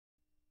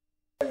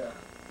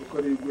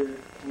Okoroigwe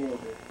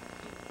Nwogbo,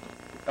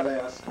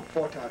 alias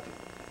 430,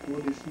 who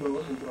needs no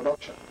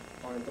introduction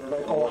or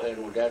introduction.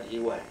 M-O-N without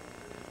E-Y.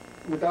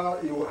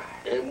 Without E-Y.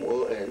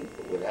 M-O-N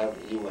without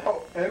E-Y.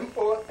 Oh,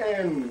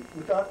 M-O-N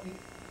without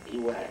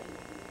E-Y.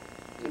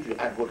 If you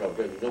add both of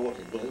them, you know what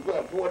it means.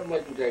 What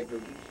much would I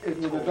introduce? It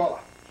will be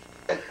dollar.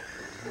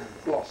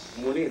 Plus.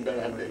 Money in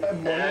dollar. Money in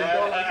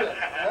dollar.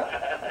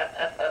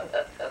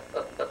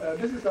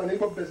 This is an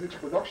Igbo Basics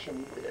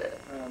production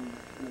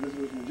in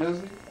Elizabeth, New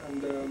Jersey,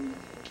 and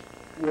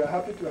we are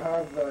happy to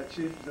have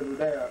Chief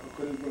Zebrudaya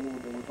Okoroigwe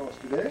Nwogbo with us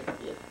today.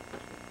 Yes.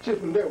 Chief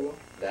Ndewo,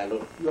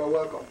 Hello. you are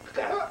welcome.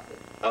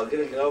 I'll get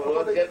it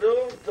over.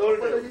 Told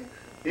him.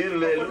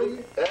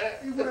 Ilelu.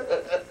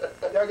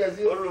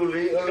 Yagazi.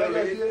 Oluli.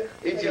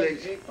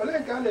 Ichilechi.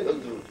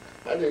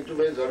 And two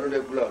men on the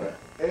Kulora.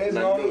 Is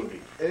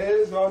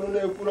on the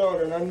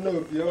Kulora and no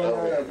beyond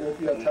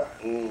Opiata.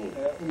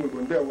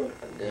 Ndewo.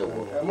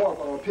 And more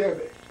on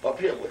Opiegbe.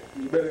 Opiegbe.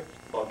 You better.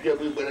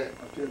 Opiegbe.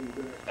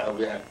 I'll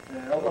be happy.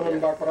 I'm going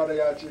back for the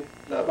Yachi.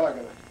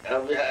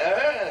 I'll be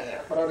happy.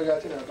 For the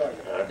Yachi.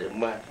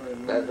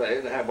 That's why I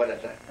didn't have one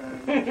attack.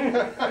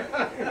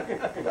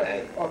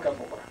 Okay,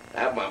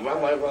 my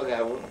wife,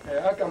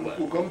 I come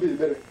be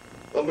better.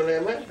 Only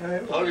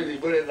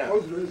better now.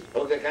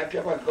 Okay, can't you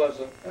have a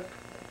cousin?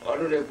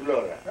 Only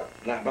Flora,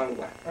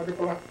 Nabanga. I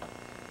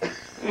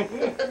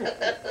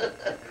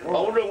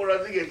wonder what I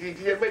think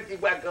you make it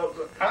back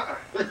also. I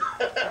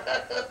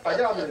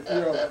got it.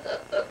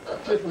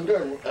 Chief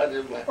Ndewo.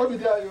 What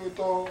did you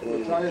told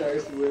China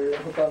is where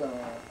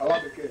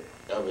Alabeke?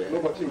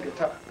 Nobody in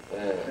Qatar.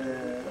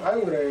 I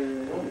will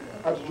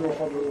add you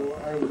for the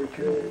I will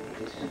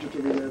to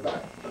be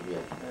back. We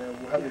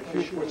have a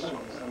few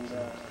questions. And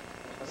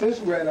since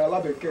we're in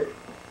Alabeke,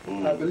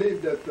 I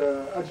believe that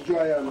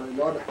Ajuju am in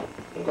order.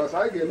 Because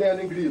I get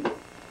learning Igbo.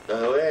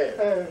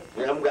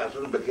 We haven't got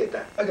some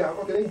Beketa. I got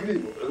okay,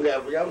 Igbo. We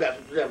haven't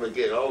got to have a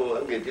get. Oh,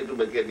 I'm getting to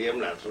Beketa. I'm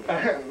not so.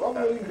 What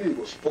are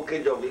Igbo?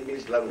 Spoken of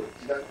English language.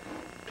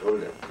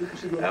 Told them.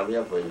 I'm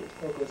here for you.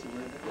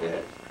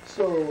 Yeah.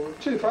 So,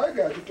 Chief, I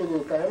got you to go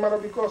Camera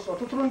because of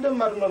the Trundam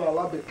Madonna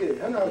Labeke,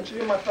 and I'll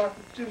Chief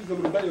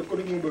Zebrudaya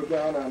Okoroigwe Nwogbo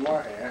and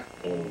Wahia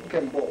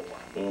can bowl.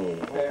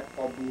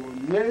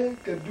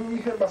 Obu can do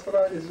him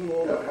Basra is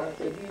no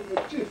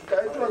Chief. Can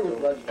I try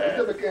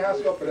with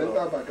has your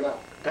parental background?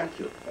 Thank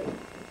you.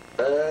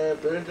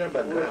 Parental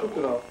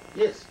background?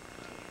 Yes.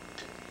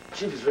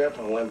 Chief is right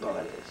from one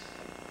palace.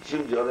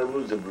 Chief the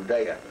Honorable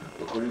Zebrudaya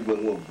Okoroigwe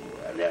Nwogbo,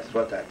 alias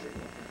 430.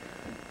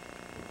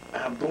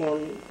 I'm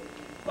born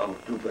of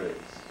two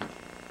parents,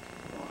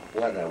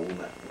 one a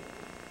woman,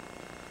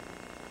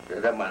 the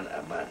other man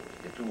a man.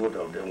 The two both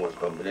of them was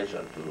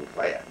combination to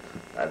fire,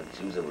 and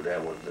Chief Zebrudaya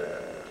was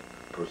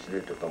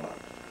proceeded to come out.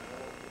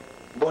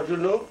 But you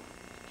know,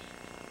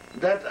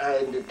 that are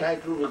in the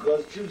title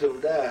because Chief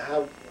Zebrudaya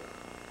have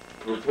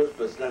proposed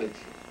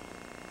personality.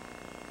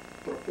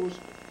 Proposed?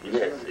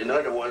 Yes, in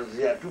other words,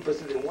 they are two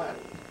persons in one.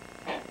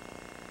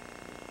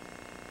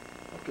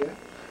 Okay.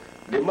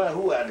 The man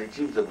who are the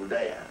Chief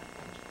Zebrudaya,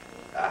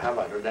 I have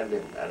another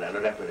name and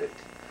another parent.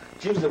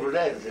 Chief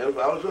Zebrudaya himself,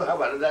 I also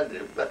have another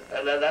name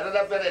and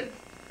another parent.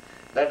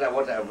 That's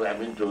what I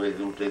mean to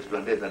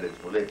explain and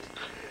explain.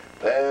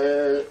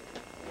 The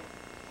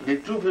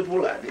two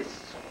people are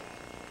this.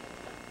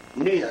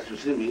 Me, as you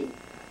see me,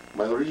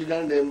 my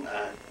original name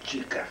are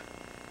Chika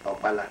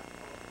Okpala,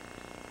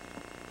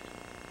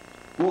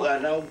 who are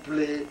now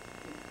play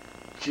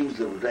Chief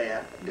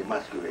Zebrudaya, the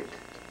masquerade.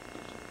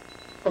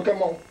 Okay,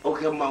 Mom.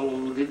 Okay,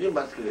 Mom, the new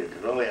masquerade,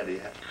 no where they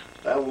are.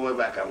 I will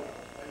back out.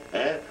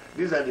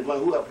 These are the men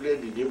who are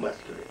playing the new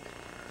masquerade.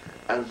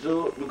 And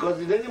so, because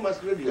in any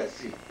masquerade you are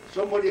seeing,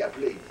 somebody are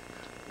playing.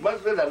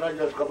 Masquerade are not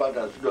just come out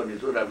and sit on the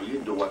own and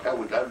begin to work out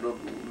without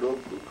no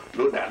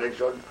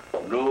direction,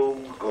 no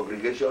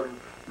congregation,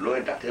 no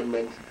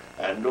entertainment,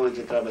 and no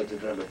etc.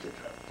 etc. etc.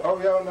 Oh,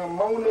 yeah, now,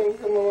 Mountain,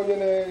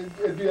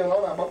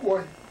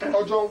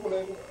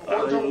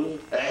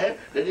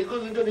 then he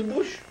goes into the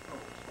bush.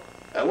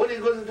 And when he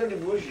goes into the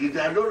bush, it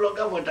is no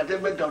longer for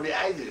entertainment of the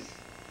ISIS.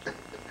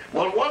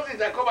 But once it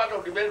has come out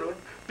of the main road,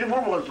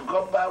 people want to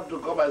come back to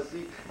come and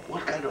see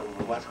what kind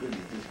of masquerade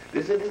is this.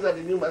 They say these are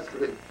the new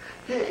masquerade.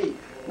 Hey,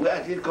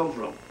 where did it come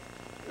from?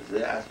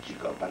 They ask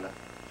Chika Okpala.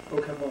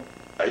 Okay, Mom.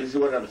 Are you see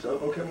what I'm saying?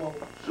 Okay, Mom.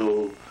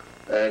 So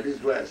this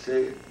is why I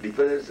say the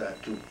parents are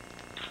two.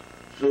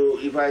 So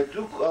if I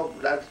took up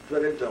that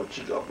parent of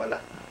Chika Okpala,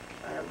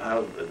 I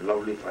have a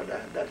lovely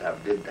father that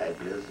have dead died,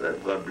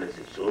 God bless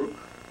his soul.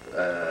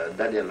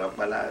 Daniel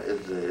Okpala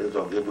is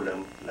of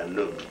Abraham and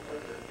Nob.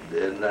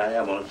 Then I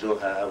am also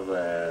have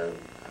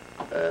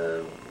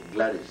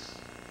Gladys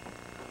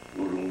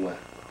Urunwa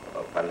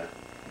Okpala.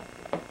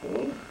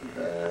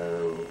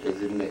 Is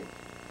his name?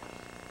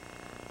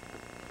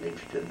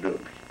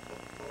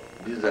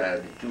 These are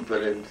the two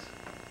parents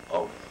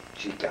of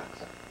Chika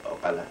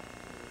Okpala.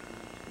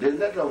 The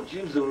net of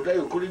Chief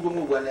Zebrudaya Okoroigwe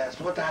Nwogbo alias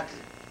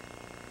 430.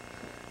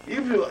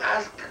 If you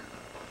ask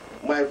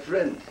my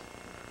friend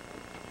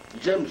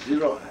James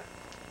Ziroha,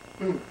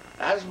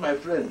 ask my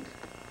friend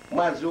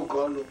Mazi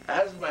Ukonu,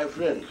 as my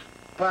friend,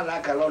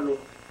 Pana Kalolo,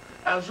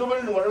 and so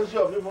many numerous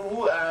of people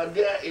who are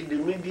there in the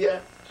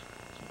media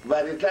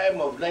by the time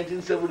of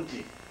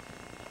 1970.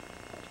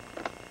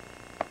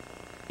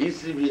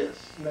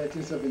 ECBS.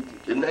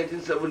 1970. In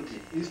 1970.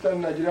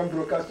 Eastern Nigerian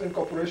Broadcasting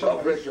Corporation.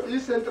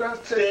 East Central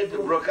State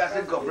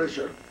Broadcasting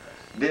Corporation.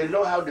 They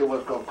know how there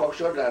was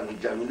concoction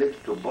and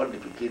germinated to burn the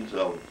pickings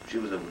of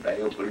Chief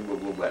Zebrudaya Okoroigwe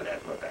Nwogbo and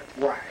that's what that.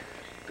 Why?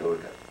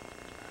 Told them.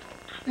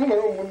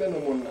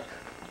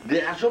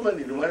 There are so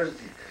many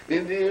universities.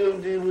 In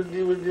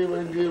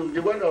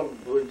the one of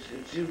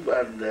Chief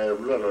and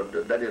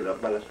Lord Daniel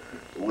Okpala,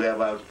 we have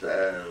about,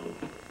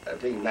 I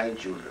think, 9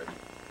 children.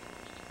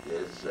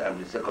 Yes, I'm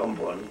the second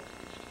born,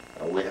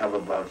 and we have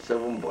about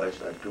 7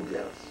 boys and 2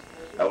 girls.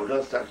 I will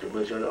not start to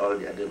mention all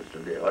their names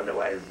today,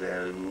 otherwise,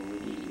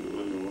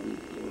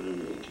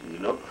 you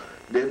know.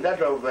 Then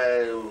that of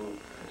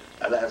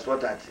alias,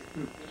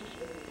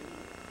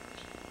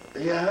 I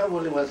have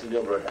only one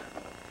senior brother.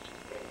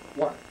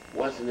 What?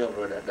 One senior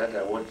brother that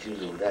I want you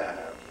to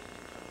have.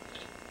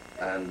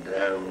 And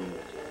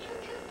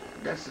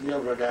that senior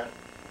brother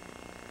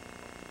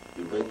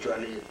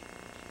eventually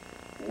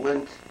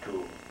went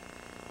to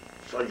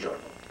sojourn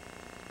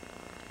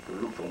to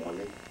look for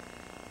money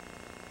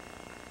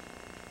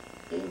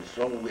in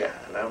somewhere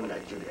around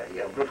Nigeria. He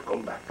has not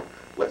come back.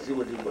 We're still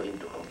waiting for him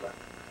to come back.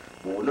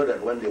 But we know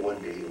that one day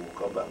he will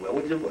come back. We're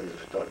waiting for his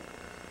return.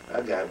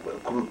 I got a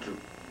crew too.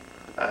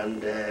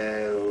 And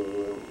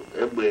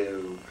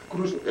Egbe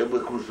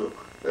Crusoe.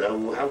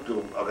 We'll have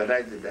to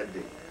organize it that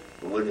day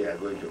when they are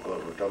going to call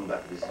return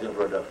back. The senior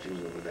brother of Chief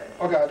Zebrudaya.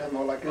 Okay,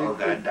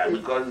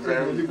 because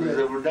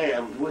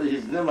Zebrudaya,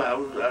 his name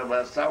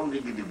was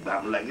sounding in the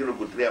bam, like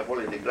could fall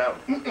in the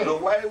ground. So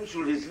why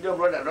should his senior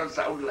brother not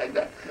sound like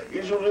that?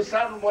 He should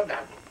sound more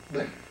than.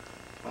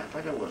 My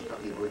father was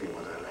talking when he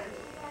was alive.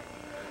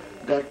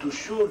 That to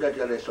show that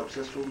you are a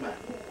successful man,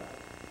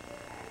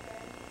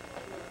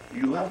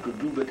 you have to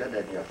do better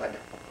than your father.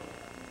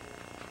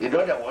 In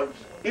other words,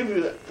 if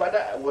your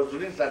father was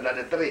rich under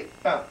the tree,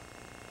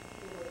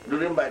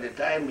 during by the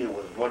time he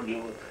was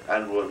born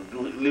and was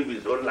live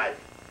his own life,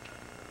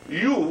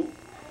 you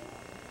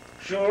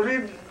should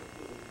read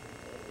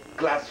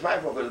class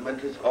 5 of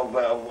elementary of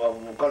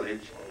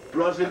college,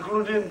 plus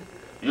including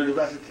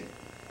university,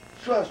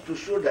 so as to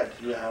show that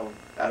you have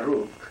a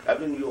roof. I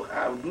mean, you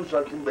have do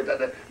something better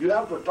than you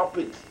have to top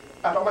it.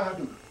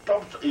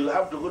 You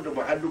have to go to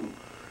Mahadum.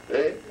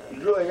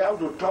 You have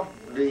to top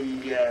the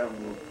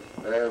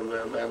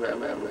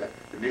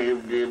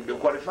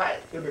qualified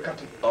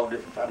of the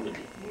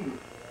family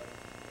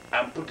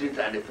and put it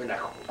at the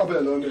pinnacle.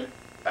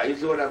 You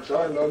see what I'm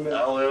saying?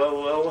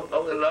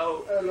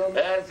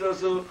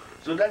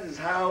 So that is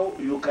how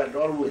you can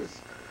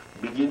always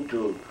begin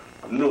to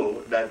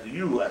know that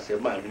you as a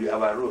man, you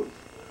have a roof.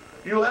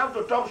 You have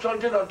to top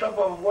something on top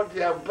of what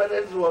your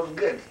parents was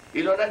get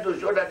in order to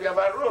show that you have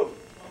a roof.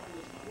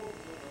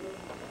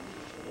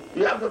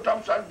 You have to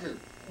top something.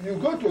 You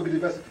go to a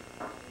university.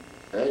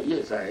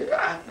 Yes, I.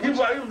 If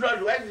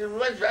not, why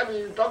should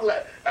I talk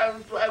like I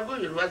go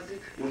to university?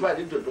 In fact,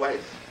 I did it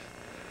twice.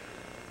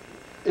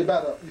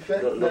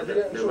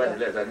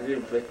 Nevertheless, I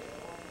didn't fail.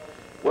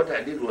 What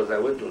I did was I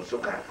went to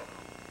Soka.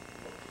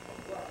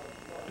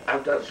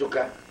 After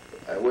Soka,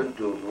 I went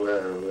to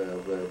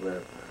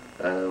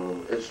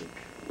Esut,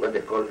 what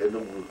they call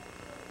Enugu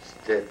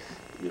State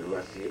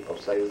University of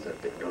Science and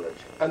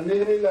Technology. And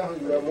you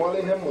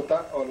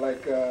were or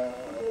like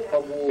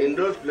in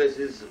those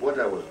places, what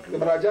I was doing.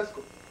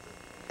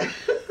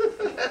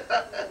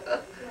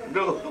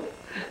 No,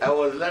 I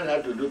was learning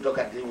how to do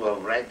talkative,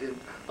 of writing,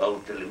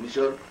 of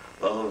television,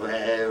 of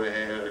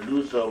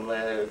do some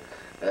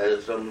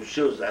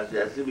shows as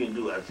I see me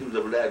do. I see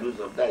Zebrudaya do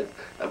sometimes,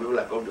 and people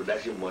are come to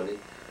dash him money.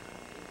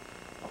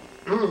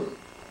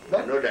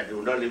 I know that you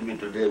will not leave me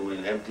today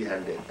with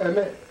empty-handed.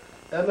 Amen.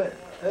 Amen.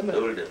 Amen.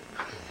 Hold them.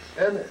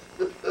 Amen.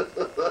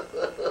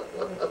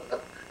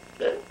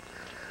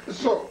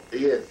 So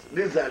yes,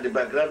 these are the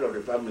background of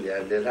the family,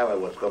 and then how I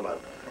was come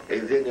out.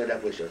 Is there any other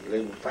question?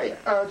 Let me fire.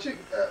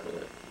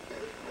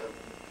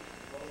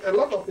 A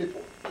lot of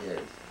people.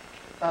 Yes.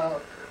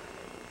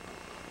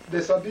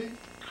 They sabi.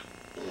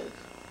 Yes.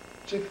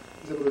 Chief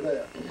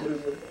Zebrudaya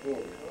Okoroigwe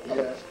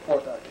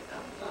Nwogbo,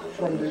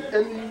 from the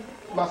early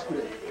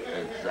masquerade.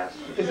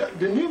 Exactly. Is that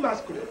the new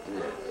masquerade?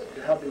 Yes.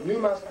 They have the new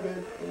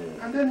masquerade,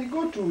 and then you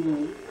go to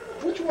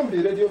which one?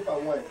 The radio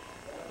Pangwai.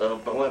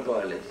 Pangwai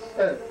Powerless.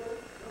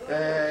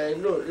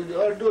 No,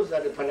 all those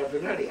are the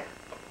paraphernalia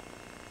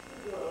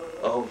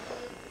of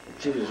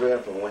Chief Israel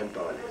Pangwai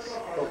Powerless.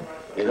 Oh.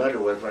 In other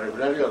words,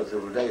 paraphernalia of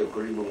Zebrudaya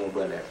Okoroigwe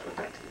Nwogbo,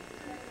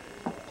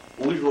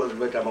 which was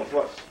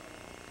metamorphosed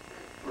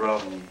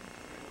from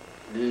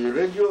the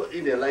radio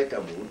in a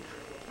lighter mood.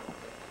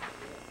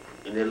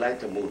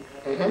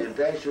 The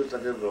entire show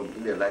started from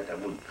in a lighter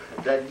mood.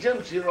 That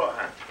James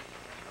Hiroha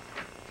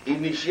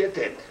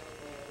initiated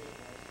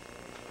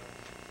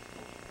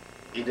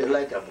in a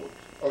lighter mood.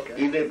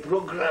 Okay. In a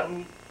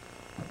program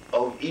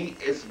of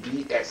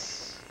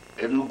ESBS,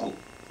 Enugu.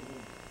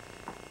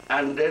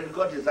 And then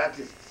got his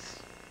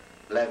artists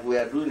like we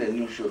are doing a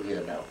new show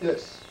here now.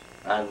 Yes.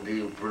 And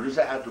the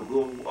producer had to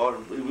go all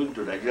even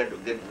to Nigeria to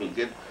get me.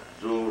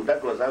 So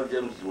that was how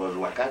James was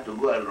working to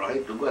go and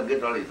write, to go and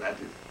get all his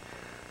artists.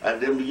 And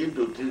then begin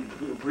to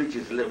preach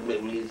his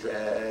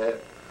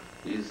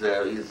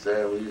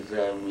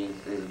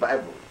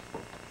Bible.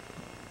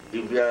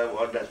 If you have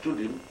understood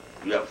him,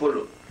 you are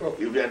followed. Oh. If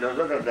you have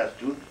not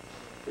understood,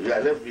 you are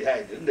left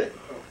behind, isn't it?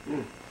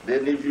 Oh.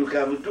 Then if you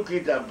can took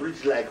it and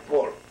preach like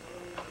Paul,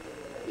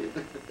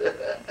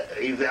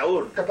 it's your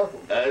own.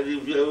 And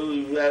if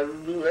you are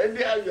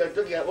anyhow you are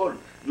taking your own,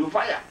 you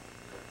fire.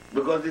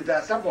 Because it's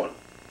a sermon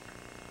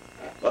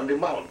on the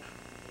mount.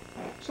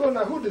 So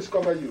now who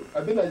discovered you?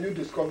 I mean, you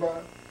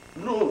discover?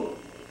 No.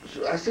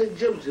 So I said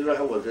James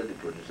Iraha was the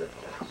producer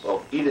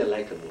of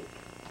Inenlightenment.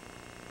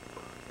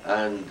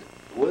 And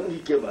when he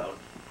came out,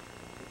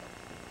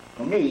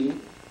 me,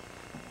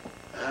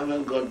 I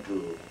haven't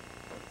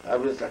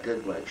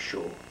started my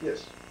show.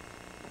 Yes.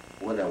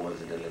 When I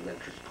was in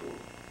elementary school.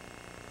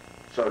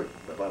 Sorry,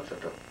 Baba,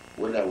 shut up.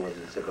 When I was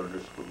in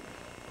secondary school.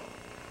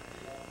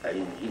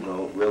 You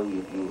know, where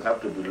you have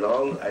to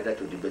belong either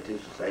to debating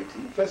society.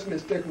 First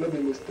mistake, not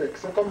a mistake.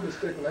 Second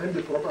mistake, not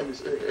the proper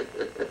mistake.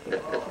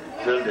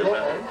 Tell them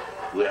now,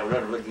 we have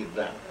not worked it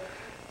down.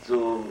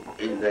 So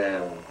in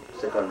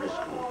secondary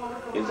school,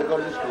 you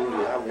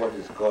have what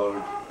is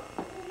called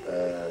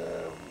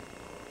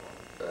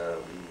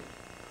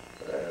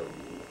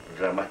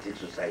dramatic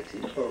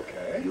society.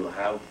 Okay. You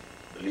have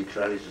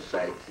literary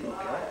society.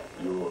 Okay.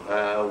 You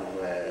have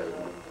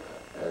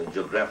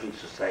geographic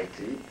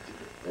society.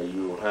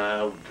 You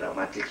have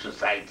dramatic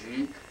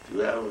society. You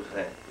have,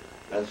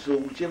 and so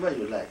whichever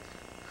you like.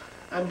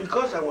 And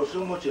because I was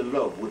so much in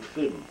love with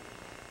film,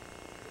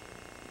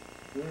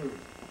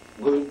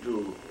 going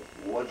to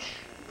watch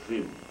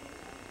film,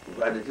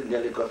 but it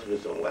nearly cost me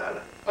some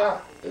while.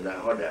 In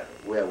Ahoda,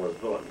 where I was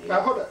born.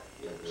 Ahoda?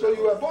 Yes, so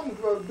you were born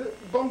for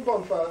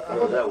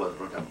Ahoda? I was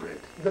brought and bred.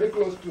 Very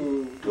close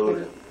to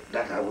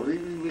that I was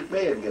really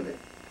paying again.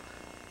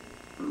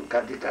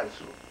 County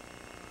council.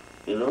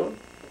 You know?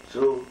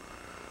 So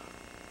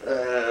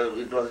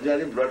it was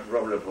nearly brought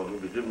problem for me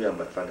between me and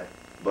my father.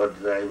 But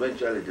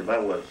eventually the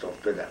man was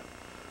softened down.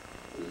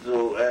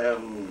 So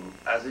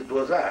as it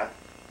was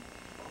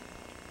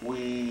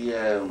we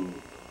at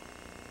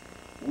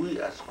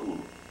school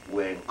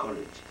were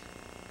encouraged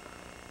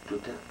to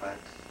take part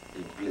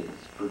in plays,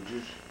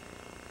 produce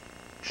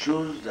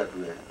shows that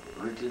were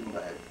written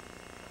by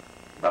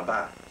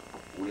Baba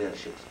William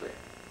Shakespeare.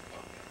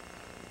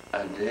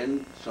 And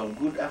then some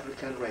good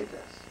African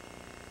writers.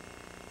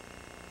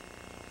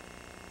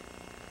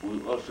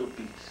 We also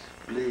picked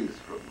plays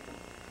from them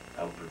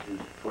and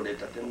produced for the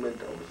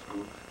entertainment of the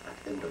school at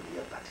the end of the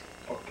year party.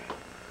 Okay.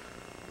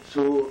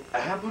 So I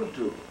happened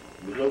to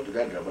belong to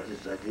that dramatic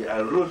society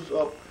and rose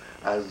up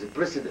as the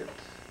president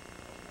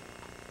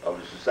of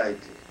the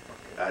society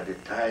at the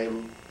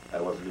time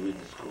I was leaving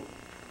the school.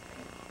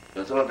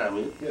 You know what I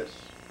mean? Yes.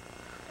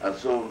 And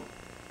so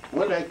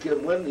when I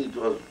came, when it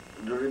was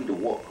during the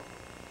war,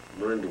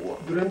 during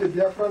the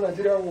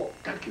Biafra-Nigeria war.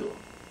 Thank you.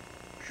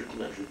 Shoot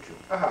me, I shoot you.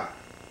 Aha.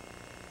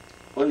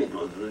 When it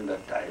was during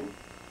that time,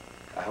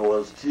 I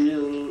was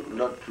still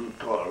not too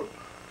tall,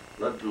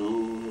 not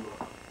too.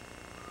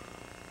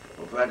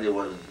 In fact, he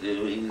was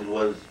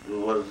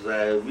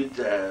a bit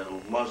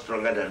more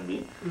stronger than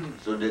me,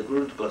 so they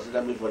couldn't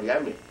consider me for the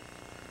army.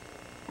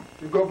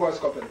 You go boys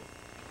company.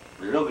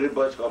 They don't grade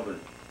boys company.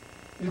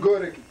 You go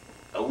Reiki.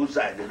 Which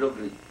side? They don't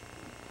grade.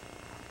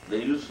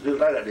 They used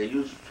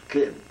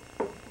cane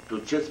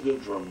to chase me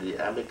from the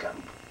army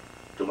camp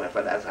to my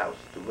father's house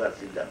to go and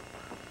sit down.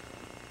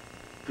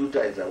 2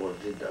 times I was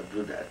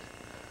do that.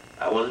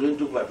 I was even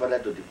took my father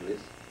to the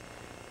place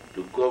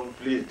to come,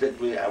 please take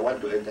me, I want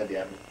to enter the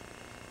army.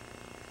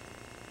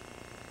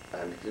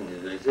 And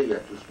they say you are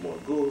too small,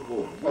 go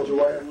home.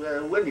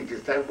 When it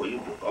is time for you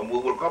to come, we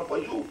will come for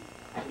you.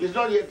 It's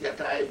not yet your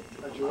time.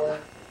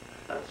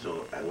 And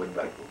so I went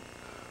back home.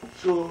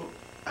 So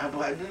I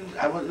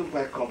wasn't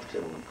quite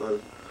comfortable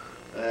because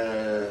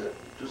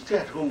to stay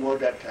at home all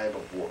that time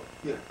of war,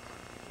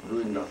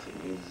 doing nothing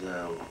is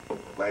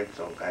quite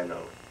some kind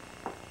of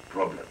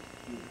problem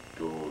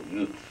to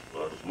youth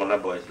or smaller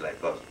boys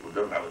like us who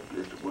don't have a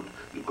place to put.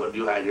 You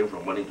continue hiding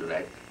from morning to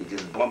night. It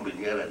is bombing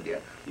here and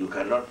there. You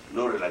cannot,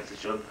 no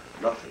relaxation,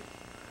 nothing.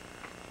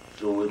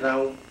 So we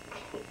now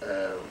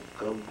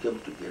came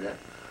together,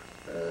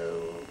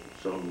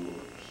 some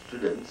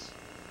students,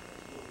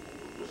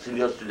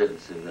 senior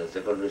students in the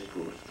secondary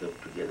schools came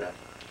together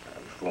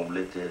and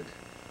formulated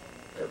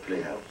a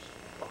playhouse.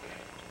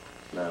 Okay.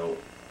 Now,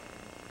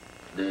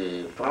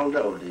 the founder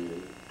of the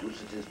Two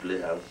Cities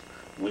Playhouse,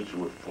 which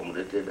was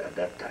formulated at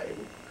that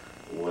time,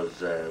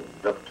 was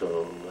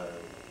Dr.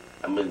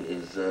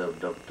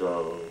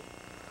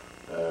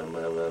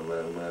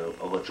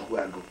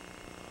 Ugorji.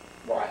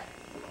 Why?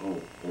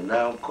 He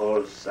now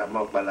called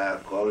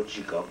Okpala, called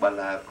Chika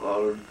Okpala,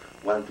 called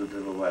 1, 2,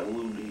 3, 4, 5,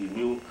 who he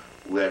knew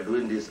we were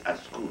doing this at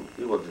school.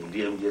 He was in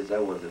DMJS, I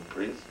was in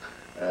Prince,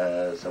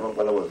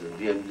 Okpala was in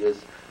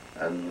DMJS,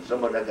 and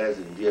some other guys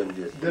in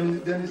DMDS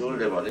told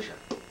them audition.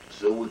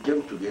 So we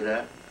came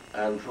together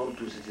and formed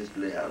Two Cities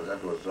Playhouse.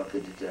 That was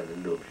Soketiti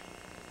and Ndobi.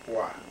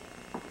 Wow.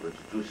 With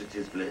Two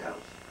Cities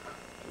Playhouse.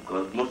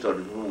 Because most of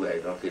the people were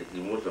in Oketi,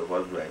 most of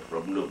us were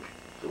from Ndobi.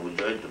 So we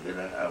joined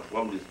together and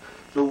formed this.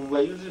 So we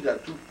were using the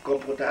Troop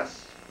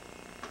Comforters,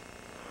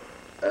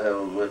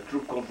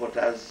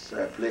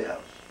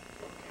 Playhouse.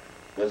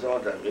 That's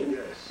what I mean?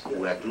 Yes.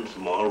 We are too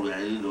small, we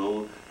are, you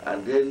know,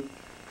 and then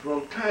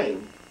from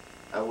time,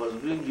 I was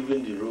being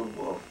given the role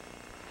of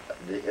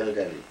the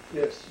elderly.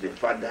 Yes. The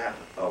father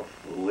of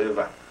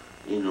whoever,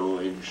 you know,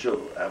 in the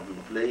show. I've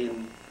been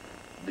playing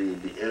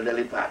the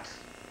elderly parts.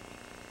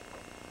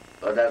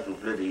 Others will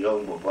play the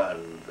young Boba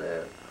and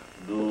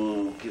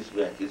do Kiss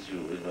Me, I Kiss You,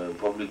 you know, in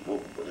public,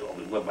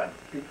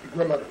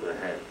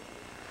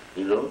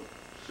 you know.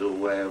 So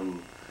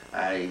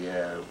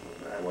I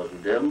was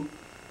with them,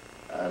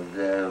 and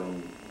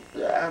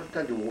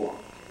after the war,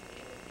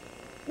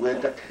 we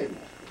entertained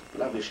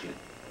lavishly,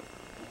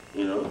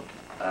 you know.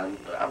 And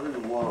after the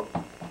war,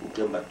 we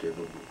came back to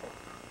Enugu.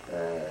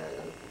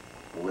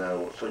 We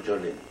were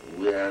sojourning,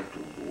 where to,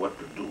 what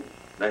to do.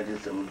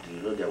 1970,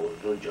 you know, there was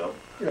no job.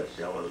 Yes.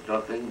 There was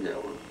nothing. There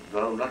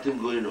was nothing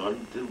going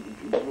on.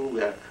 People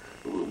were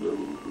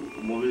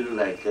moving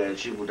like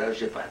sheep without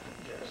shepherd.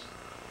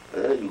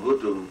 Yes. You go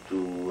to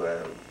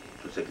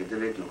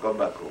secretariat, you come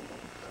back home.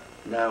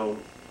 Now,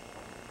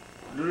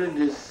 during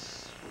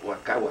this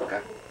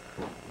waka,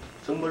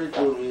 somebody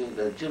told me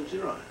that James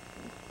Roy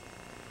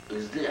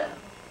is there,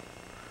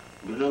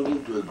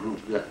 belonging to a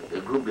group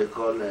they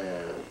call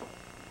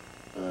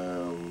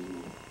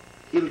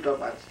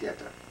Hilltop Arts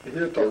Theatre.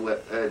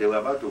 They were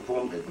about to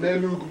form a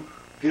group.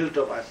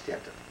 Hilltop Arts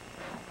Theatre.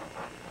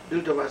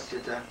 Hilltop Arts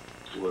Theatre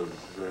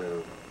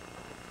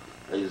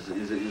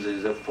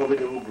is a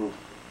formidable group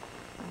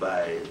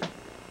by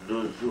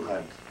those who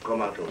had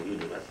come out of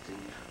university,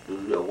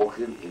 those who were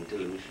working in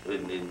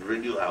television, in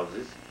radio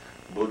houses,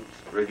 both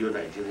Radio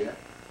Nigeria.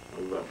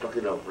 We are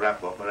talking of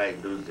rap opera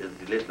in those days,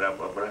 the late rap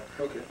opera.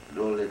 Okay.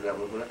 The late rap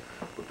opera.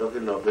 We're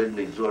talking of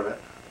Edney Zora.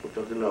 We're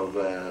talking of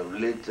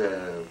late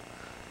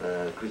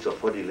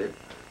Christopher Dile.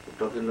 We're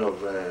talking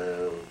of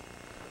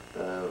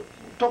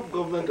top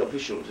government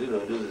officials, you know,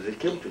 they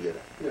came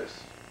together.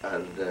 Yes.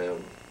 And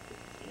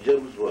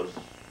James was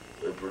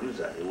a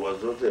producer. He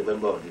was also a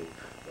member of the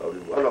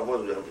one of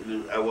us.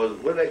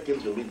 When I came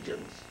to meet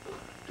James,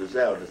 to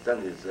say I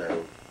understand he's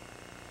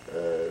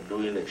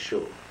doing a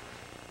show.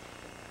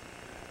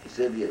 He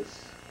said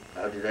yes.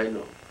 How did I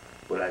know?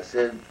 Well, I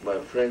said my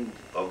friend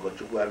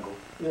Ugorji Eke,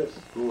 yes,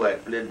 who I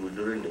played with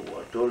during the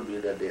war, told me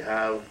that they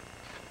have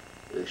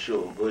a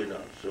show going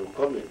on. So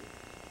come in.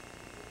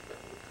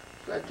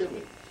 So I came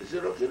in. He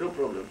said, okay, no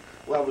problem.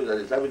 What happens is that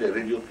he's having a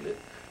radio play,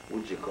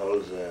 which he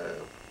calls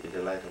In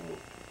the Lighter Mood.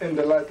 In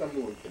the Lighter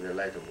Mood. In the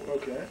Lighter Mood.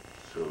 Okay.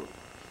 So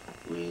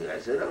I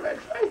said, all right,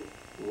 fine.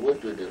 We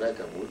went to the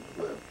Lighter Mood.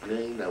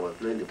 I was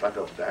playing the part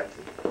of that.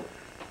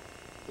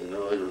 You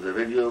know, it was a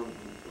radio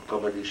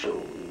comedy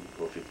show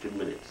for 15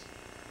 minutes.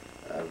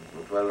 And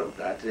part of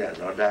that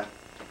and other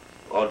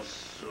odd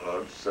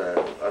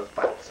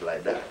parts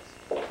like that.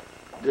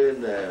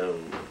 Then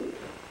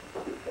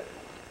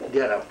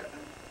thereafter,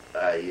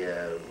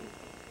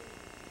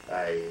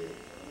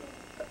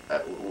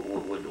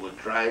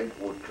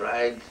 we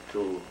tried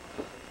to.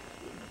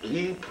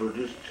 He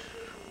produced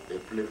a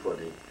play for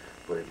the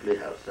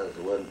Playhouse. That's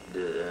the one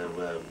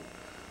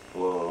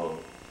for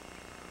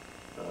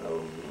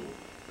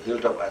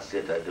Hilltop Arts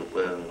Theatre.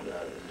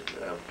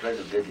 I'm trying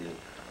to get in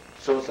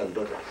Sons and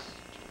Daughters.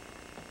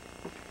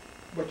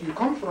 But you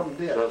come from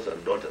there. Sons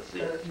and Daughters,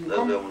 yes. That's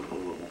what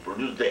we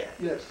produced there.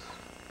 Yes.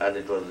 And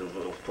it was a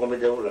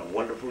formidable and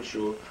wonderful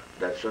show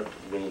that shot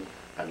me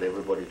and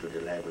everybody to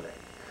the limelight.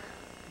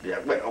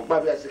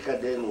 Opiegbe Asika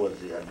then was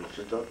the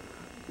administrator.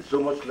 He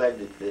so much liked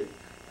the play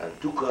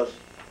and took us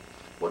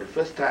for the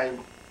first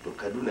time to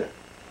Kaduna,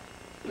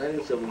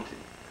 1970.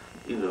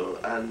 You know,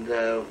 and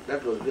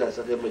that was where I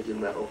started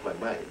making up my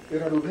mind.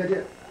 You're an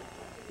Opiegbe?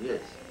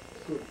 Yes.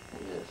 Good.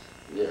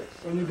 Yes.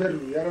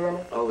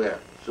 Oh yeah.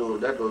 So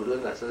that was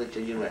when I started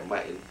changing my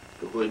mind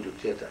to go into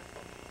theatre.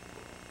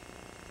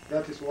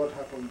 That is what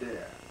happened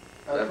there.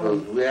 And that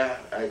was where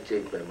I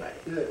changed my mind.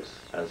 Yes.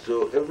 And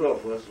so every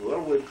of us, we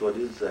all went for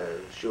this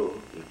show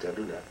in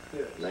Kaduna,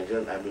 yes.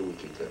 Nigerian Army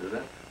Week in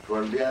Kaduna.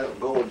 From there,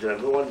 go one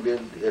day,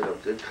 the head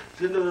of said,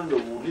 no,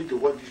 we need to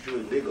watch this show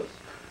in Lagos.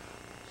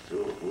 So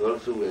we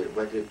also were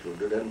invited to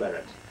Dodan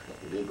Barracks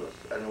in Lagos.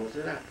 And I was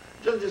saying,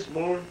 just a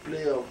small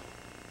play of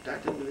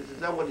 30 minutes, is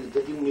that what is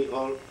taking me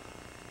all,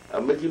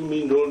 and making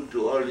me known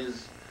to all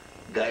these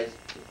guys?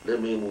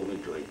 Let me move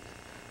into it.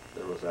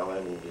 That was how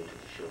I moved into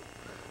the show.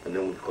 And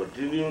then we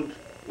continued.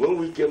 When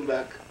we came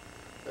back,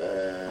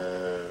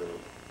 the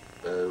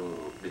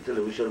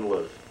television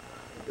was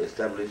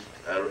established,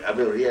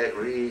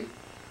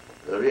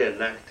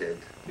 reenacted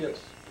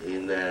yes.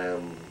 in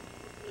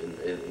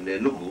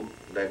Enugu,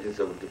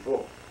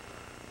 1974.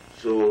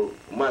 So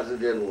Mazi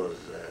then was,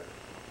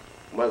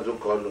 Mazi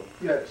Ukonu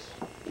yes.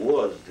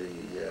 was the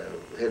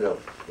head of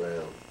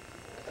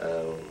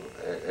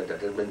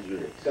entertainment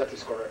units. That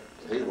is correct.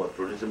 He was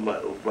producing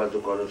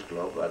Mazi Ukonu's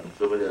club and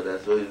so many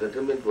others. So his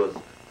entertainment was,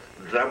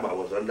 drama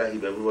was under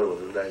him, everyone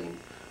was under him.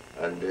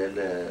 And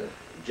then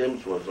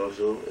James was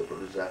also a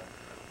producer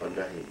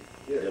under him.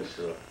 Yes. James,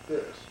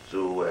 Yes.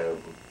 So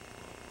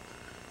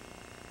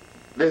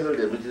they held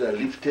a meeting and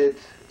lifted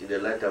in a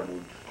lighter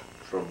mood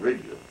from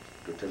radio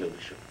to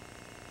television.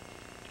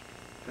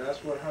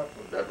 That's what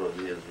happened. That was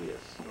years.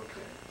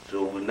 Okay.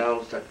 So we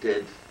now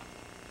started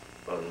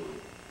on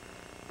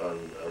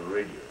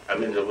radio. I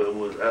mean,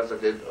 we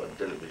started on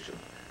television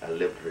and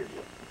left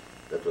radio.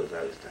 That was how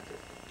it started.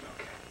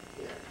 Okay.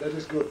 Yeah. That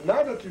is good.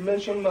 Now that you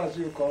mentioned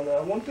Mazi Ukonu,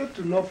 I wanted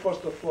to know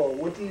first of all,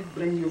 what did he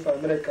bring you from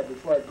America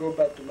before I go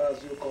back to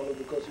Mazi Ukonu,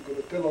 because you're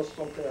going to tell us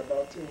something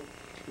about him,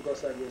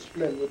 because I will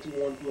explain what you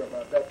want to do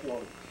about that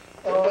one.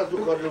 Mazi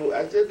Ukonu,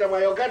 I said,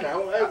 my Oga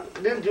now,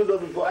 didn't you know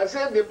before? I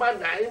said, the man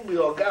now, the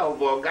Oga of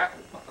Oga.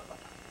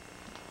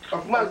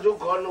 Of Mazi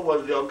Ukonu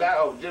was the Oga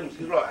of James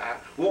Iroha,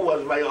 who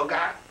was my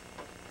Oga.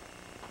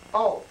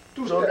 Oh,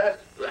 so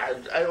that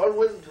I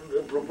always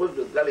propose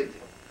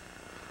personality.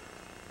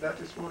 That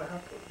is what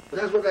happened.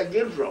 That's what I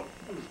came from.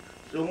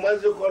 So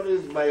Mazi Ukonu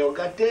is my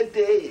Oga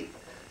Tete.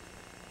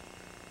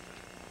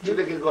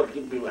 God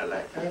keep him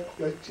alive.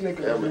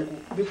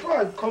 Before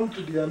I come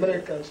to the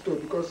American store,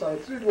 because I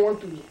still want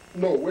to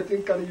know what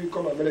can you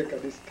come to America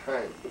this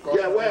time? Because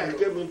yeah, why I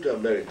came into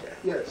America.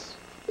 Yes.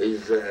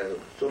 Is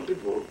some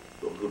people,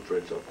 some good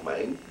friends of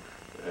mine,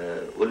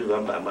 Oliver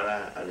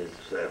Mbamara and his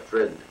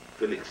friend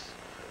Felix.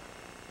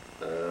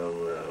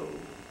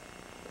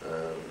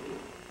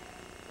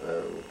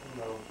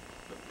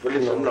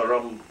 Felix and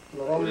Norom.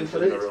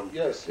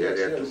 Yes, yeah, yes,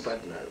 they are yes. two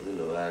partners, you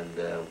know, and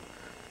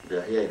they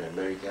are here in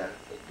America.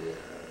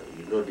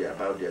 You know, they are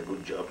about their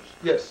good jobs.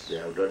 Yes. They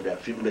have done their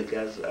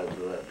filmmakers and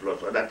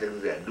plus other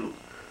things they do.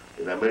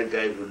 In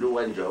America, if you do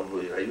one job,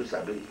 you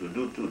sabi. If you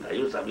do two,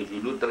 you sabi. If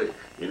you do three,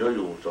 you know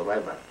you will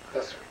survive.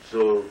 That's right.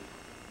 So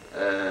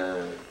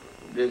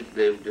they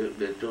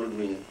told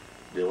me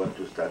they want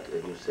to start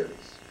a new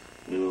series,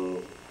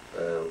 new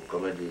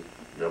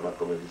drama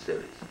comedy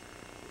series,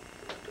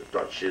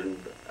 touching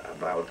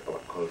about our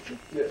culture.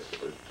 Yes.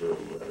 So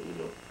you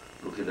know,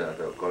 looking at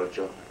our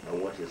culture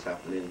and what is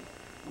happening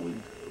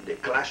with the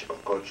clash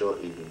of culture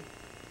in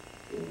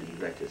the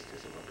United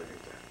States of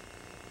America.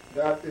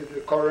 That is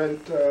the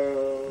current...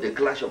 the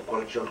clash of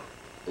culture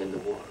in the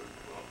world.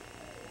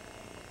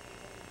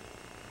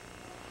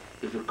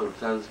 If it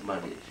concerns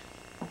marriage,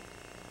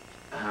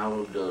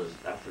 how does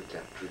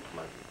Africa treat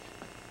marriage?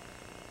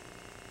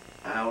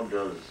 How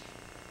does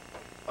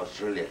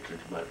Australia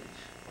treat marriage?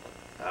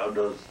 How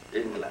does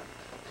England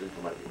treat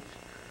marriage?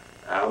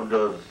 How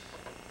does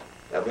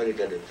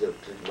America themselves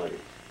treat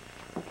marriage?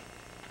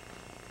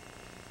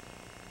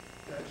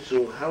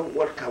 So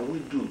what can we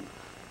do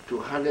to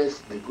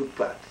harness the good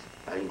part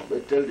and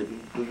tell the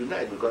people to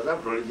unite? Because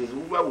after all, it is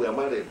women we are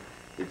married.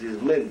 It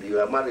is men you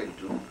are married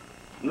to.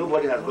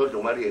 Nobody has gone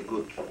to marry a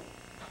goat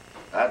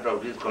out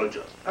of this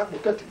culture. Are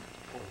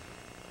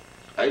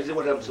you see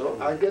what I'm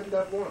saying? I get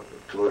that one.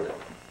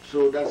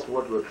 So that's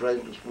what we're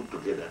trying to put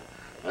together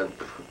and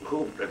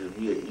hope that it will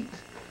be a hit,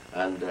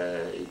 and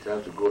it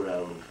has to go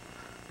around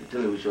the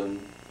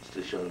television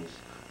stations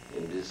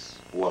in this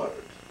world.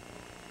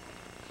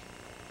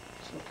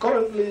 So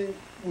currently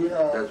we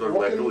are that's what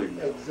working, we're doing.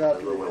 Exactly.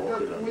 That's what we're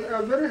working on. We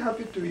are very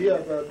happy to hear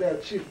about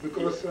that, Chief,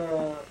 because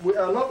we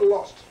are not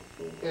lost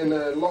in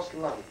a lost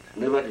land.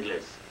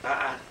 Nevertheless,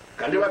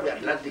 can never be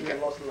Atlantica.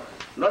 Lost land.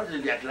 Not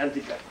in the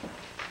Atlantica.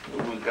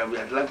 We can be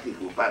Atlantic,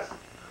 we pass.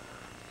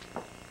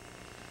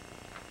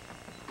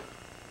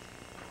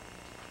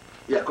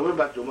 Yeah, coming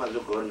back to Mazi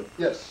Ukonu.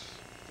 Yes.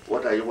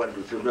 What are you want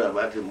to say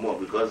about him more?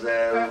 Because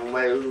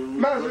my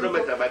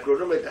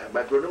chronometer,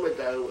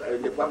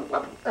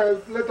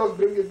 let us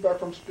bring it back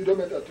from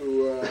speedometer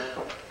to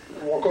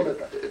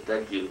walkometer.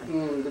 Thank you.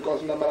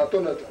 Because the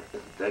marathometer.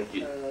 Thank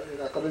you.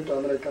 According to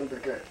American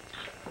decade.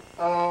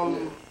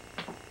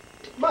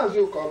 Mazi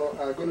Ukonu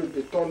are going to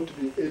be turned to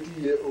be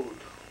 80-year-old.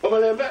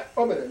 Omerembe.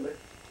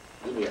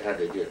 Give me a hand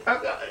again.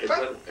 I'll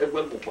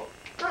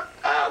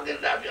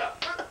get that job.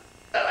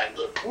 That's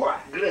good. Why?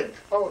 Great.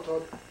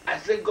 I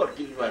said God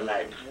keep you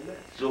alive. Amen.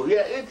 So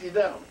here 80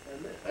 now.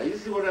 Amen. And you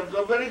see what I'm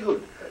saying? Very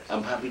good. Yes.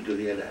 I'm happy to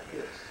hear that.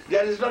 Yes.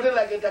 There is nothing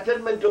like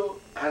entertainment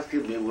to ask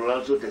him, he will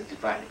also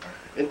testify.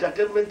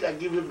 Entertainment can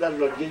give him that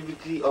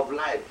longevity of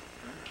life.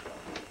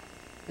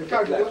 In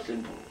fact,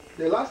 simple.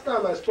 The last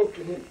time I spoke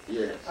to him,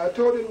 yes, I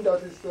told him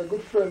that his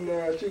good friend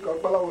Chika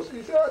Okpala was.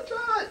 He said, "Oh,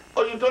 Chai."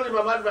 Oh, you told him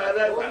about my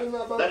arrival?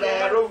 That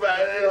I arrived by.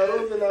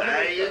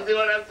 You see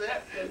what I'm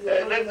saying?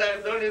 Next time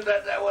I told him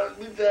that I was a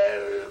bit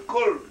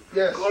cold.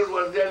 Yes. Cold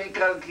was nearly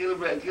killed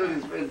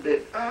his friend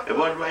dead.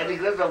 But by the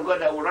grace of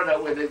God, I will run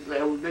away next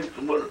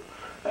tomorrow.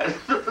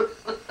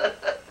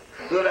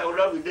 So I will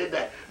not be dead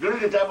there.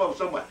 During the time of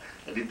summer,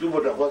 the two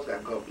both of us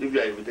can come if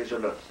you are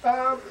invitation us.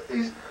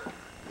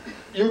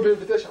 You'll be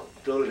invitation.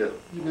 Told them.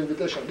 You'll be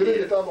invitation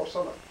during the time of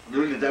summer.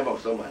 During the time of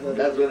summer. No,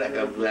 that's when I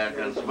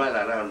can smile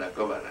around and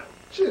come around.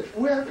 Chief,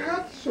 we have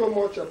heard so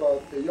much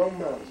about a young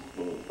man,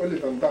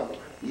 Oliver Mbama.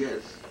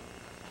 Yes.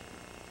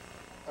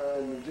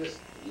 And just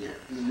Yes.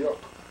 New York.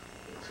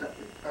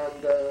 Exactly.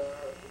 And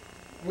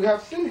we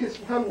have seen his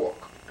handwork.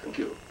 Thank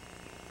you.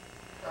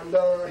 And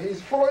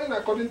he's following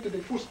according to the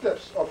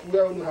footsteps of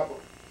where Unu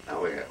happened.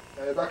 Oh, yeah.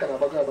 Back in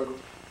Abago.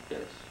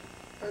 Yes.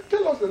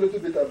 Tell us a little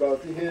bit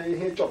about he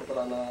chopped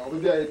and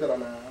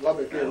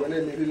Labeke when he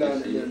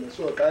really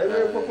so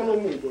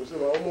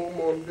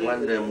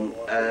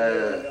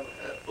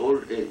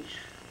old age,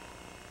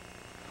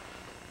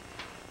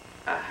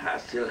 I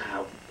still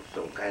have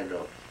some kind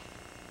of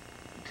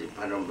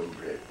tympanal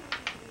membrane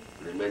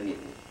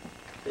remaining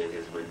in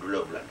his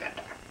medulla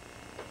oblongata.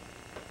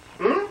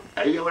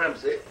 Are you hear what I'm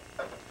saying?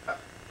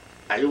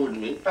 Are you with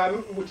me?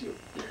 I'm with you.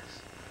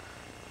 Yes.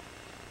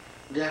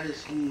 There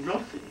is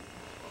nothing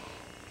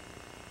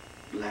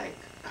like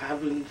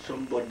having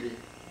somebody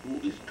who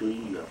is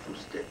doing your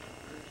footsteps,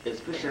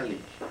 especially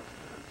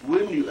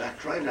when you are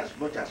trying as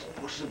much as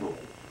possible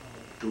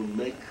to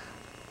make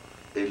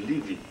a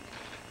living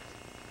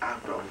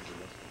out of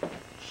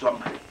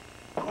something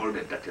called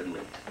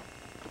entertainment.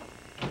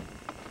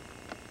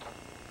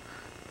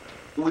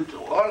 With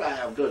all I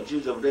have done,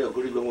 Zebrudaya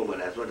Okoroigwe Nwogbo,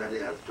 that's what he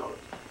has done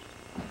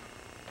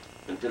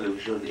in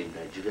television in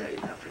Nigeria, in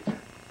Africa.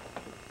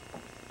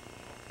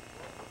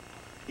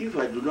 If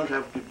I do not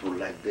have people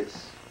like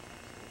this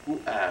who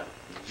are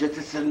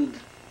jettisoned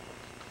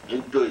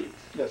into it,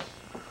 yes,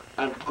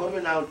 and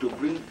coming out to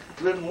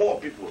train more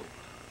people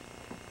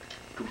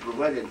to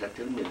provide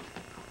entertainment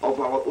of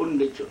our own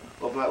nature,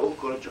 of our own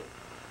culture,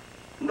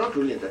 not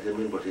only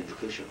entertainment but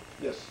education,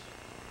 yes,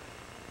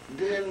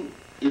 then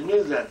it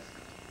means that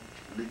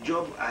the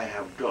job I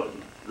have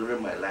done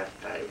during my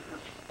lifetime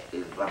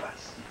is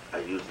barbers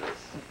and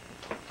useless.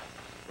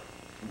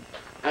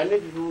 I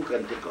need people who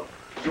can take off.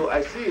 So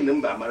I see in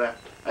Mbamara,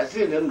 I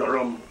see in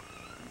Norom,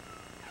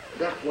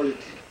 that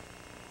quality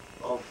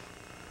of,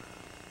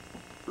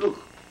 look,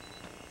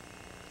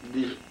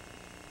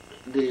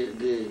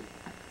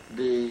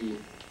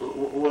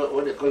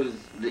 what they call is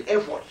the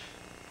effort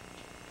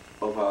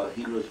of our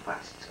heroes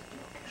past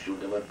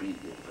should never be in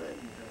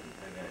vain.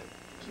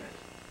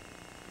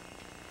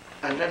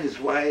 And that is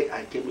why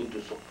I came in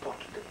to support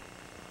them.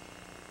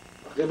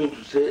 I came in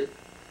to say,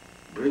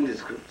 bring the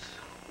scripts.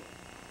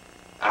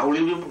 I will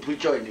even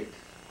feature in it.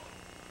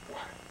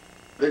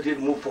 Let it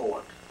move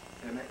forward.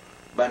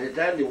 By the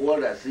time the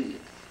world has seen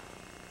it,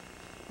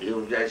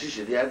 if there is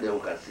issue there, they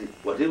can see.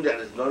 But if there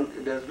is none,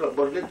 there is not.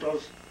 But let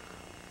us,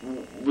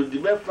 with the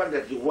mere fact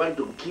that you want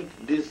to keep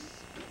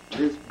this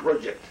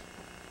project,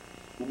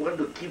 we want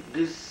to keep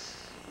this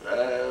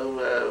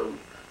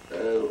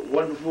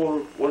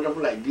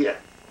wonderful idea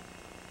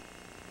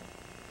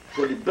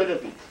for the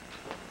benefit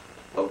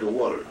of the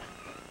world.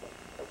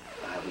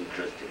 I am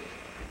interested.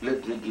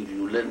 Let me give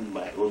you, lend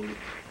my own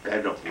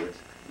kind of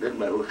words, lend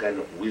my own kind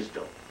of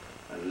wisdom,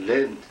 and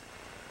lend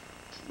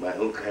my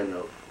own kind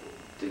of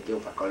thinking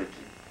faculty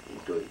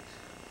into it.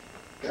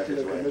 That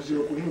is why.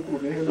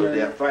 So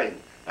they are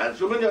fine. And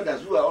so many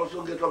others who are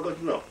also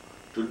gotten up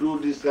to do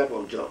this type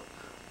of job.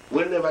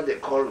 Whenever they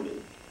call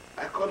me,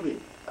 I come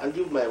in and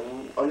give my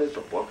honest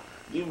support,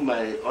 give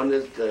my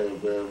honest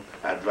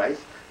advice,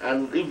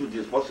 and if it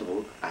is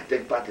possible, I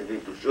take part in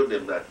it to show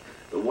them that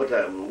what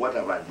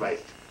I've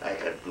advised I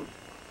can do.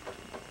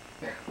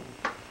 Yeah.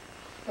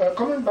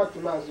 Coming back to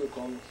Mazi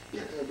Ukonu,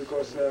 yes.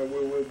 Because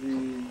we will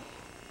be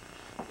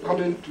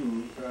coming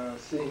to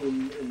see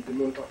him in the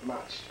month of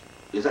March.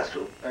 Is that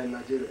so? In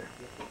Nigeria.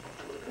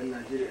 In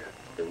Nigeria.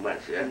 In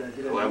March, yeah. In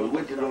Nigeria. Well, we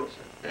waiting on.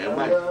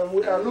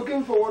 We are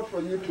looking forward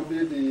for you to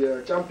be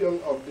the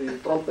champion of the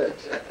trumpet.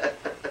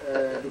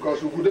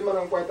 Because we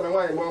couldn't quite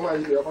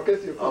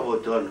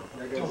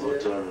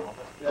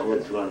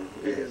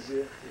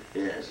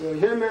yes. So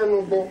here,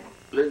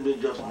 let me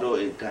just know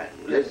in time.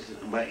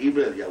 My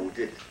email, you will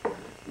take.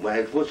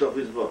 My post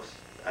office box,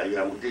 you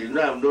will take.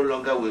 No, I'm no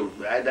longer with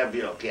either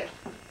be or care.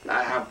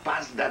 I have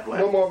passed that one.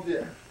 No more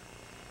there.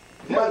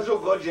 Mazi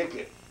Ugorji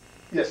Eke.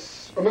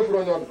 Yes.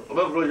 Omefuru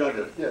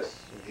Nwogbo.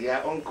 Yes. They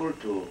are uncle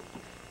to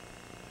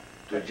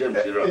James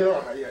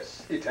Iroha.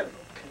 Yes. Eaton.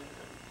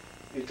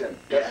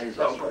 Yeah, his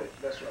uncle.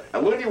 Right. That's right.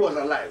 And when he was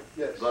alive,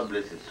 yes. God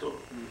bless his soul,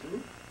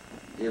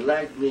 he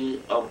liked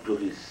me up to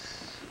his,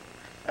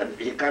 and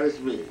he carries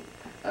me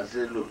and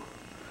said, look,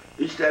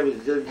 each time he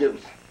says,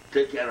 James,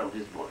 take care of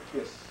this boy.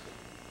 Yes.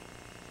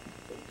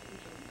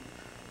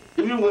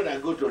 Even when I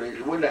go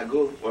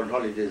on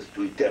holidays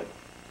to Item,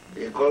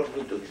 he calls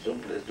me to his own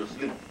place to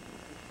sleep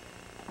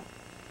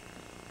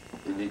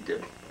in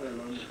Item.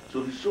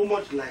 So he so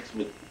much likes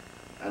me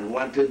and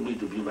wanted me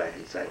to be by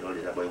his side all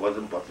the time, but it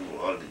wasn't possible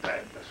all the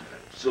time.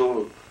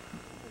 So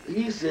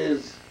he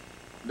says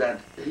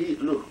that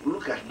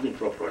look at me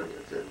properly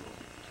and said,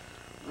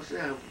 I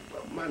say,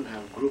 man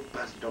have grown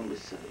past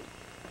domicile.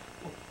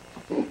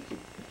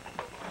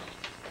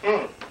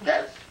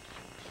 Yes.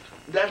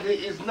 That he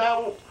is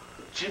now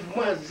Chief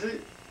Mazi,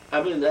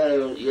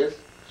 yes,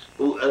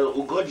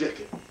 Ugorji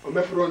Eke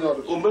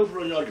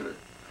Omefuru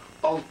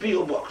of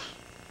P.O. Box.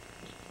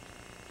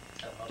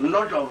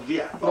 Not of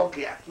Via,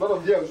 okay. Not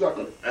of Via,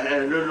 exactly.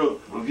 No,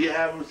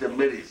 Via St.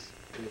 Mary's,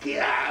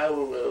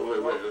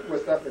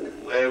 West Africa.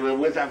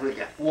 West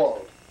Africa.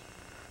 World.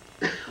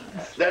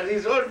 That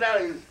his own now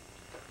is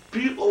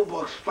P.O.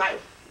 Box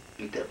 5.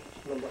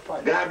 Number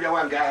 5.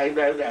 One guy,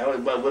 address.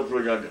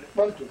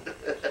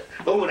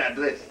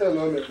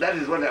 Hello, that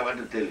is what I want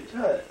to tell you.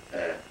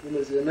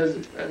 Amazing.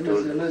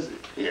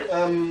 Yes.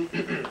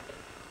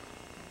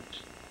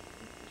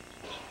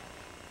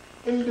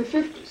 In the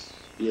 50s,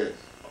 yes,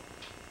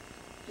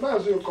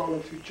 Mazi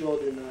Ukonu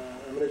featured in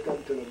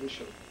American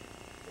television.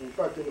 In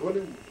fact, in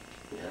Hollywood.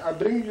 Yeah. I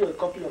bring you a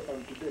copy of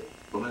him today.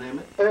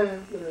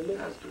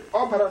 That's great.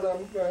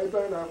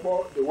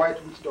 The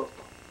White Witch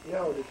Doctor.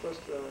 Yeah, the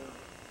first.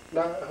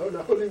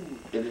 Hollywood.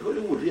 In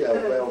Hollywood, yeah,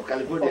 of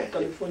California. Of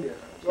California.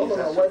 So all on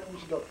a White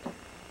Witch Doctor.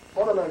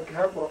 All on a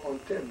Kihakura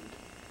Untamed.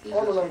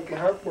 All on a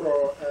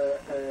Kihakura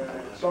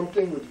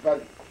something with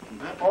value.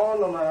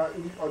 All on a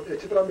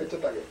Chitra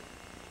Mechetaga.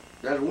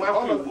 That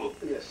one film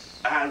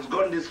has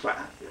gone this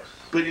far. Yes.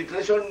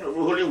 Penetration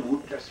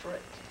Hollywood. That's right.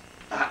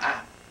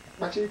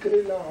 8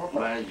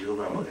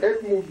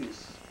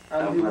 movies.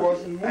 And he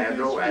was in movies. I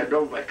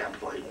don't wake up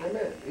for him.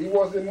 Amen. He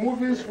was in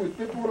movies with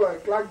people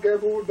like Clark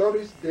Gable,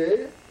 Doris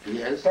Day,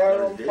 yes,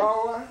 Tyrone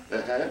Power,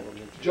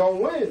 John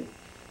Wayne.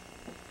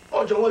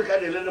 Oh, John Wayne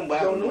can't let him buy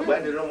school. He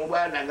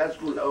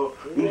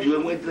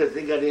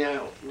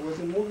was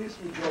in movies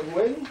with John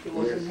Wayne. He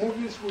was in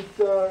movies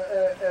with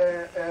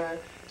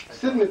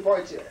Sidney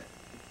Poitier.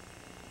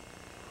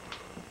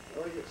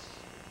 Oh, yes.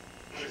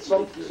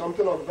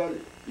 Something of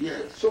value.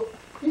 Yes. So,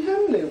 yes.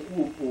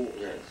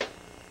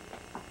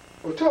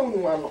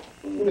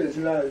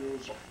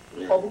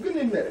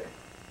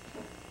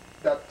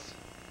 That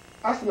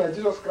as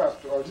Jesus Christ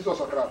or Jesus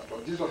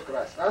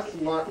Christ, as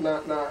and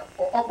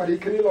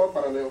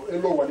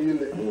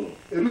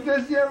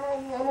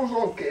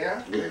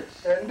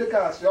the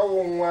cast,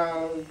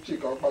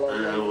 Chika Okpala,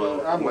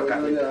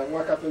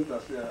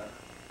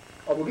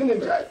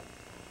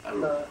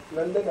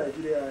 London,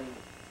 Nigeria.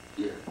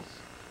 Yes.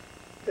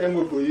 And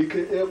we go,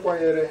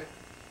 acquire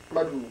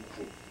Madu,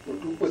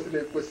 do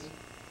question.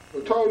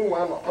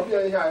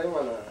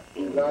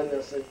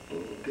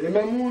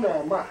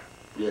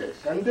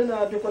 Yes. And then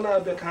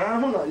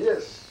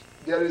yes,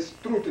 there is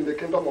truth in the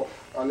kingdom of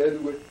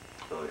Alleluia.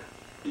 Oh,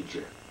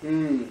 yeah.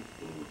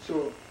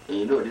 So,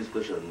 you know this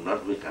question,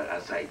 not make an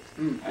aside.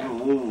 People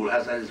who will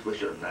answer this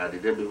question are the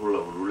people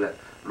of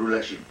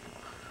rulership,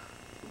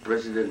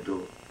 President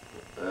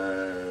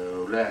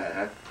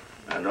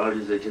and all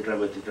these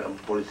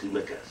policy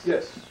makers.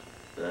 Yes.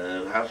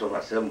 House of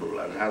Assembly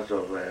and House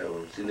of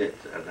Senate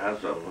and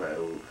House of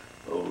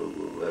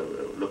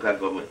local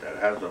government and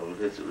House of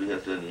yes.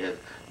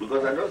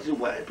 Because I don't see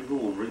why people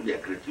will bring their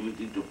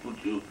creativity to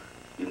put you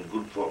in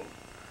good form.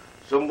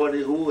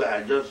 Somebody who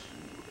just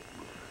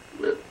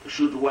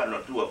shoot 1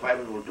 or 2 or 5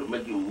 people to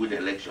make you win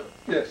election.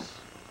 Yes.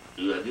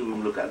 You are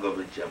giving local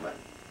government chairman.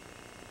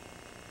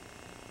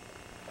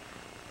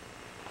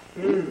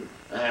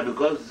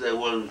 Because there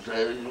was,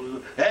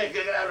 hey,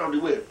 get out of the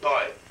way,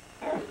 toy.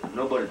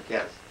 Nobody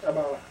cares.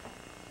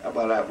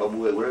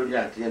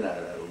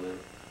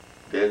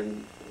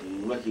 Then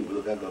you make him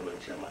local government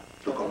chairman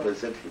to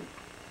compensate him.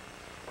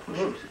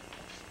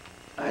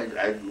 I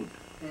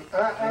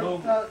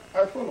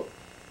follow.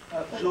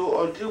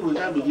 So until we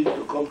now begin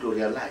to come to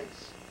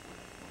realize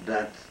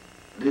that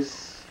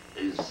this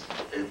is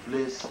a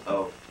place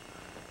of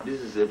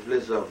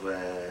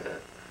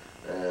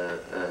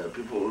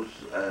people's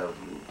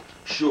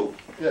show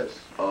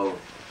of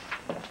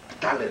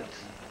talent.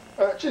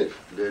 Chief.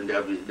 Then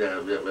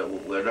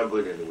we're not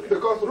going anywhere.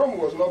 Because Rome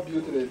was not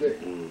built in a day,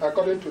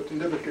 according to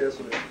Tindebeke's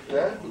way.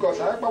 Yeah? Because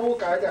I got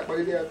 200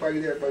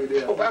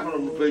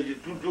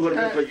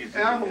 pages.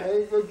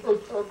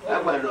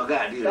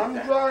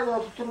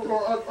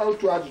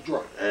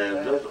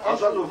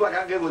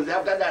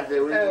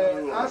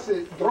 I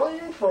say,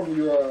 drawing from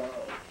your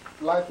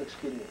life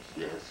experience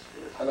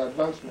and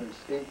advancements,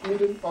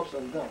 including ups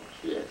and downs,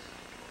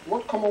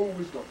 what common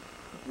wisdom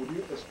would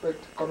you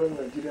expect current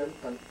Nigerian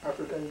and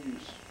African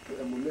youths to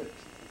emulate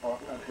or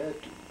adhere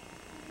to?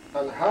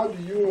 And how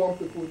do you want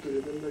people to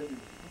remember you?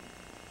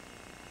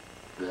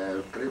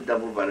 3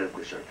 double-barrel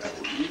questions.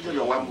 Even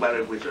a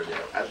 1-barrel question,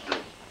 ask them.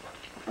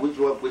 Which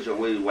one question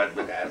will you want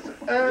me to answer?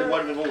 Is it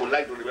what people would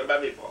like to remember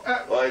me for?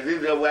 Or is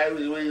it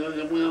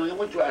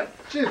which one?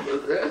 Chief, I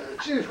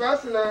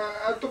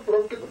to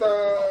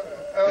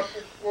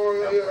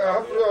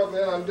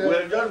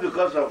well, just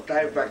because of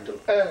time factor.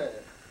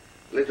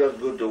 Let us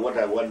go to what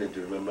I wanted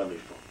to remember me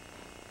for.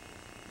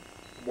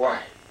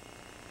 Why?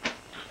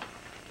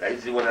 I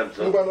see what I'm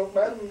saying. This is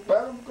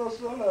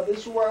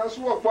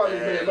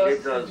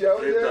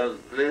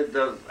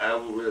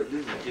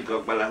Chika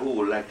Okpala who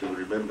would like to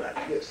remember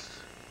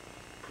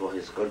for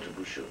his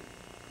contribution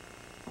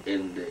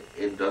in the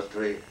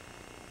industry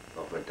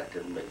of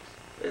entertainment,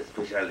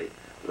 especially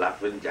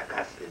laughing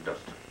jackass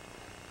industry.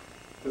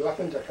 The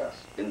laughing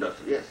jackass?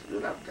 Industry, yes, you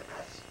laugh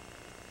jackass.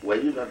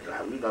 have you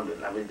not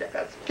been having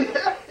jackets?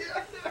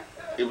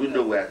 Even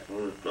though we are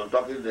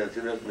talking the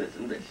seriousness,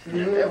 isn't it?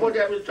 Everybody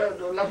has been trying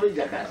to laughing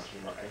jackets.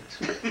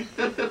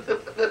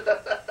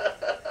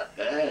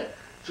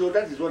 So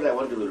that is what I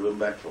want to be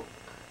remembered for.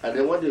 And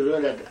I want to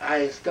know that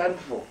I stand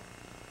for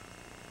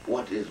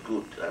what is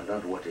good and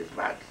not what is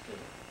bad.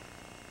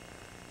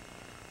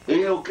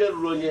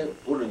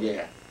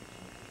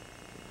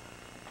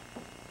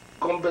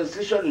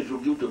 Compensation you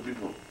should give to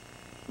people,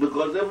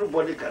 because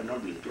everybody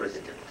cannot be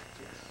president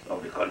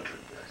of the country.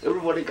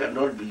 Everybody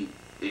cannot be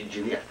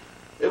engineer.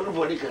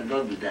 Everybody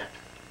cannot be that.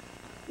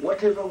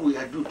 Whatever we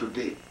are doing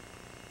today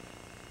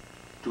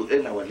to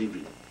earn our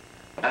living,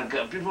 and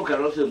people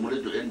can also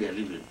emulate to earn their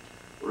living,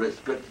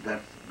 respect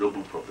that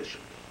noble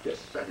profession. Yes,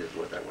 that is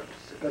what I want to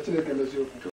say.